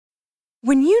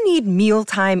When you need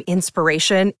mealtime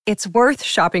inspiration, it's worth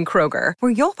shopping Kroger,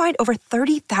 where you'll find over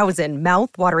 30,000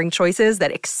 mouth-watering choices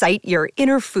that excite your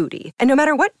inner foodie. And no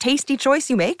matter what tasty choice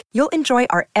you make, you'll enjoy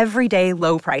our everyday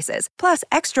low prices, plus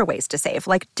extra ways to save,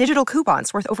 like digital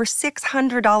coupons worth over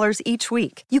 $600 each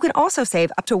week. You can also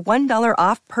save up to $1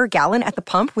 off per gallon at the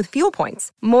pump with fuel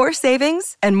points. More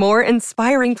savings and more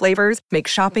inspiring flavors make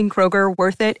shopping Kroger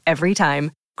worth it every time.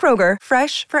 Kroger,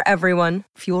 fresh for everyone.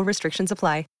 Fuel restrictions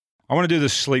apply. I want to do the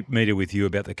sleep meter with you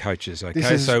about the coaches, okay?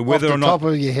 This is so whether off the or not top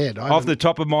of your head. off the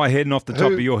top of my head and off the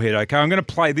top of your head, okay? I'm going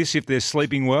to play this if they're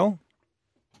sleeping well.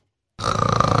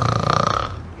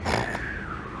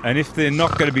 And if they're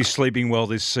not going to be sleeping well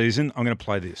this season, I'm going to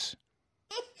play this.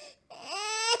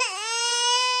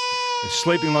 They're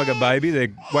sleeping like a baby.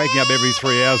 They're waking up every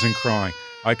 3 hours and crying.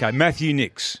 Okay, Matthew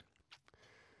Nicks.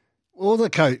 All the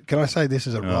can I say this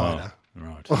as a rider?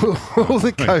 Right. All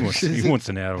the coaches He wants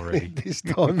an out already. this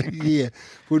time of year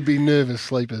would be nervous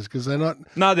sleepers because they're not.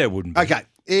 No, they wouldn't be. Okay.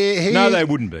 No, they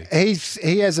wouldn't be.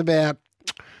 He has about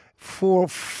 4 or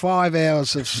 5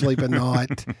 hours of sleep a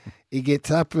night. He gets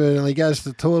up early, goes to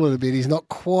the toilet a bit. He's not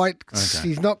quite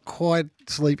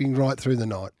sleeping right through the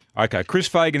night. Okay, Chris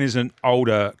Fagan is an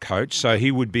older coach, so he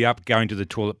would be up going to the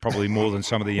toilet probably more than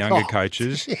some of the younger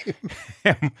coaches.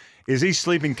 Is he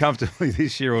sleeping comfortably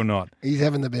this year or not? He's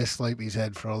having the best sleep he's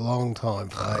had for a long time,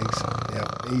 Fags.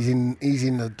 Yeah, he's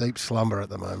in a deep slumber at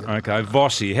the moment. Okay,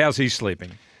 Vossi, how's he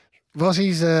sleeping?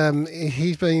 Vossi's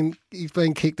he's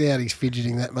been kicked out. He's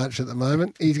fidgeting that much at the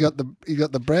moment. He's got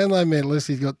the Brownlow medalist.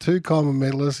 He's got 2 common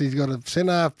medalists. He's got a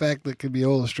centre half back that could be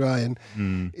all Australian.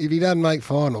 If he doesn't make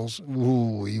finals,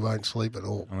 he won't sleep at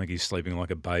all. I think he's sleeping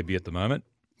like a baby at the moment.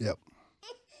 Yep.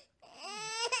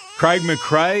 Craig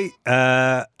McRae,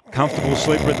 comfortable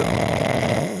sleeper at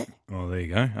the. Oh, there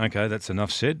you go. Okay, that's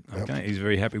enough said. Okay, he's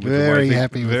very happy with the way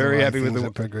things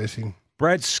are progressing.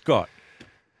 Brad Scott.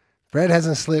 Brad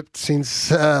hasn't slept since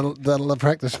the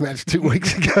practice match 2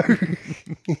 weeks ago.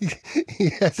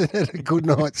 He hasn't had a good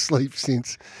night's sleep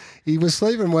since. He was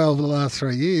sleeping well for the last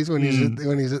 3 years when he's at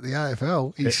the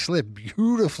AFL. He slept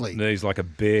beautifully. He's like a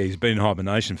bear. He's been in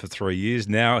hibernation for 3 years.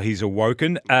 Now he's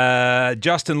awoken.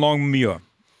 Justin Longmuir.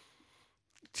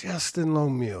 Justin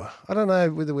Longmuir. I don't know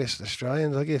with the West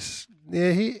Australians. I guess,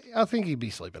 I think he'd be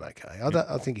sleeping okay.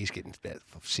 I think he's getting about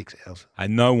 6 hours.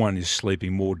 And no one is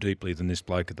sleeping more deeply than this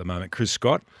bloke at the moment. Chris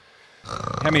Scott.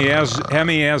 How many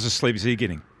hours of sleep is he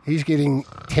getting? He's getting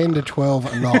 10 to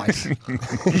 12 a night.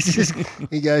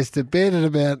 He goes to bed at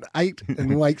about 8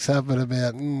 and wakes up at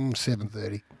about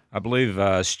 7:30. I believe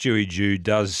Stewie Jew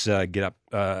does get up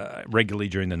regularly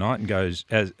during the night and goes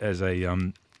as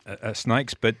a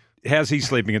snakes, but how's he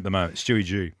sleeping at the moment, Stewie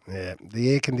Jew? Yeah,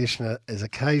 the air conditioner is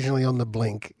occasionally on the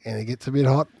blink and it gets a bit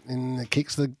hot and it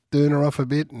kicks the burner off a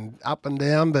bit and up and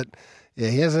down, but yeah,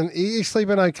 he's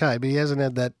sleeping okay, but he hasn't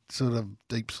had that sort of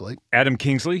deep sleep. Adam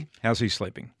Kingsley, how's he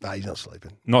sleeping? No, he's not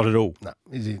sleeping. Not at all? No,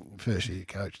 he's a first-year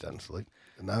coach, doesn't sleep.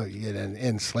 No,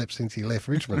 and slept since he left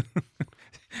Richmond.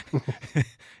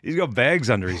 He's got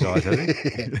bags under his eyes,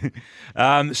 hasn't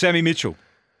he? Sammy Mitchell.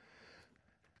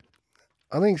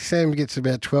 I think Sam gets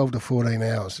about 12 to 14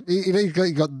 hours. He's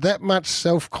got that much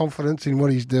self-confidence in what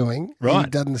he's doing. Right. He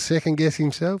doesn't second-guess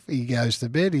himself. He goes to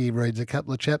bed. He reads a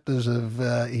couple of chapters of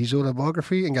his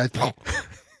autobiography and goes,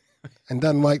 and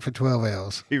doesn't wait for 12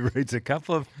 hours. He reads a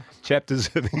couple of chapters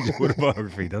of his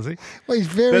autobiography, does he? Well,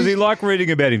 does he like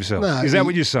reading about himself? No, is that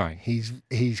what you're saying? He's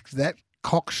that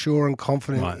cocksure and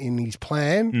confident in his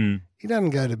plan. He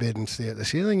doesn't go to bed and stare at the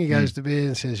ceiling. He goes to bed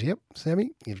and says, "Yep, Sammy,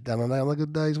 you've done another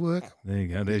good day's work." There you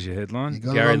go. There's your headline. You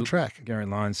got it on track. Gary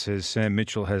Lyons says Sam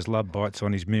Mitchell has love bites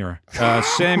on his mirror.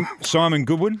 Simon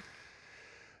Goodwin.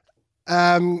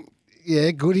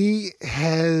 Yeah, Goody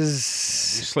has...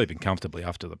 He's sleeping comfortably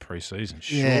after the pre-season,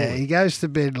 surely. Yeah, he goes to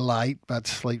bed late but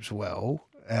sleeps well.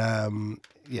 I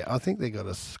think they've got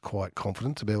us quite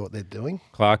confident about what they're doing.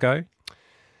 Clarko,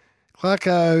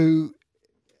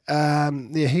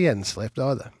 he hasn't slept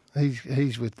either.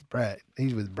 He's with Brad.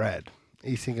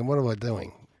 He's thinking, what am I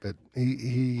doing? But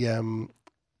he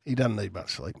doesn't need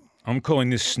much sleep. I'm calling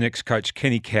this next coach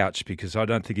Kenny Couch because I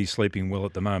don't think he's sleeping well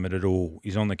at the moment at all.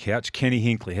 He's on the couch. Kenny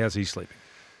Hinkley, how's he sleeping?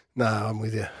 No, I'm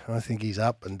with you. I think he's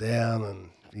up and down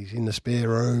and he's in the spare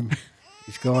room.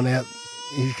 He's gone out.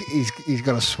 He's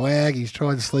got a swag. He's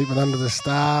tried sleeping under the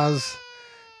stars.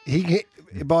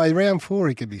 By round 4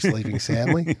 he could be sleeping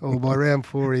soundly, or by round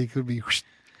 4 he could be...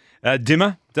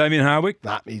 Dimmer, Damien Harwick?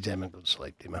 Nah, he's having a good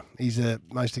sleep, Dimmer. He's the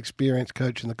most experienced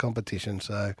coach in the competition,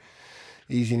 so...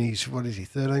 He's in his,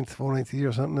 13th, 14th year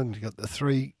or something, and he's got the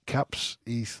 3 cups.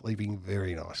 He's sleeping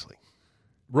very nicely.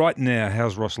 right now,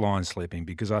 how's Ross Lyons sleeping?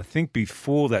 Because I think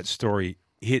before that story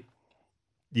hit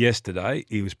yesterday,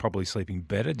 he was probably sleeping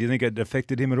better. Do you think it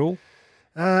affected him at all?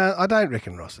 I don't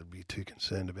reckon Ross would be too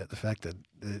concerned about the fact that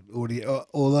the audio,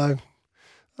 although,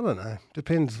 I don't know,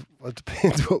 depends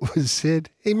what was said.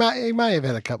 He may have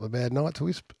had a couple of bad nights,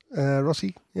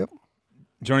 Rossi, yep.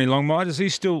 Johnny Longmire, does he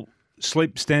still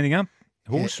sleep standing up?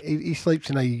 Horse? Yeah, he sleeps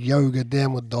in a yoga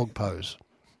downward dog pose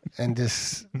and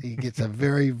he gets a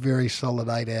very, very solid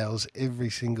 8 hours every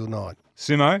single night.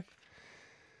 Simo?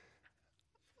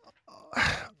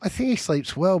 I think he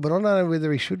sleeps well, but I don't know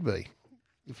whether he should be,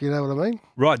 if you know what I mean.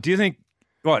 Right. Do you think,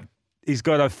 he's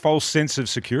got a false sense of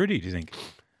security, do you think?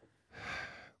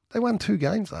 They won 2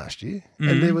 games last year,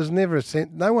 and there was never a sense.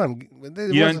 No one.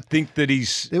 You don't think that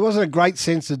he's. There wasn't a great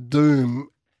sense of doom.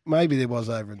 Maybe there was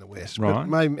over in the West, right?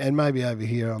 But maybe over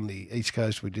here on the East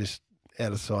Coast, we're just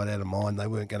out of sight, out of mind. They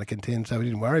weren't going to contend, so we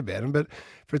didn't worry about them. But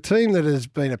for a team that has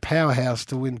been a powerhouse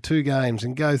to win 2 games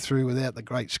and go through without the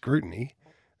great scrutiny,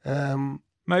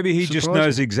 maybe he just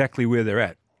knows exactly where they're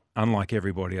at, unlike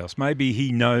everybody else. Maybe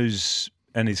he knows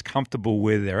and is comfortable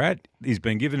where they're at. He's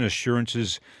been given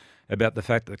assurances about the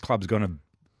fact that the club's going to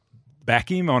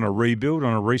back him on a rebuild,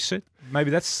 on a reset.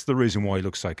 Maybe that's the reason why he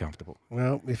looks so comfortable.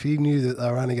 Well, if he knew that they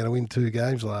were only going to win 2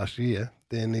 games last year,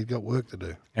 then he'd got work to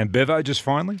do. And Bevo just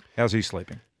finally? How's he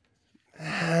sleeping?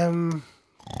 No,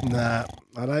 I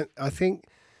don't. I think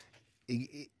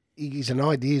he's an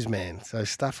ideas man, so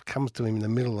stuff comes to him in the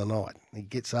middle of the night. He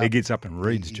gets up. And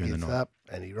reads during the night. He gets up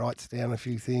and he writes down a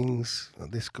few things.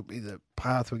 This could be the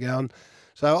path we're going.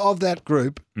 So of that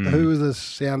group, who are the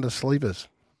soundest sleepers?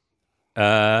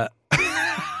 I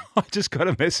just got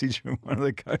a message from one of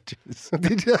the coaches.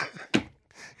 Did you?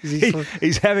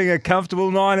 He's having a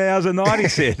comfortable 9 hours a night, he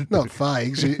said. Not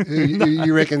Fags, who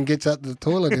you reckon gets up to the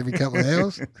toilet every couple of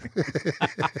hours.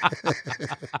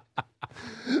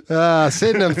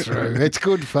 Send them through. It's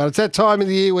good fun. It's that time of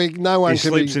the year where no one he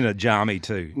sleeps in a jammy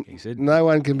too, he said. No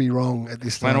one can be wrong at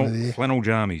this time of the year. Flannel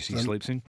jammies he sleeps in.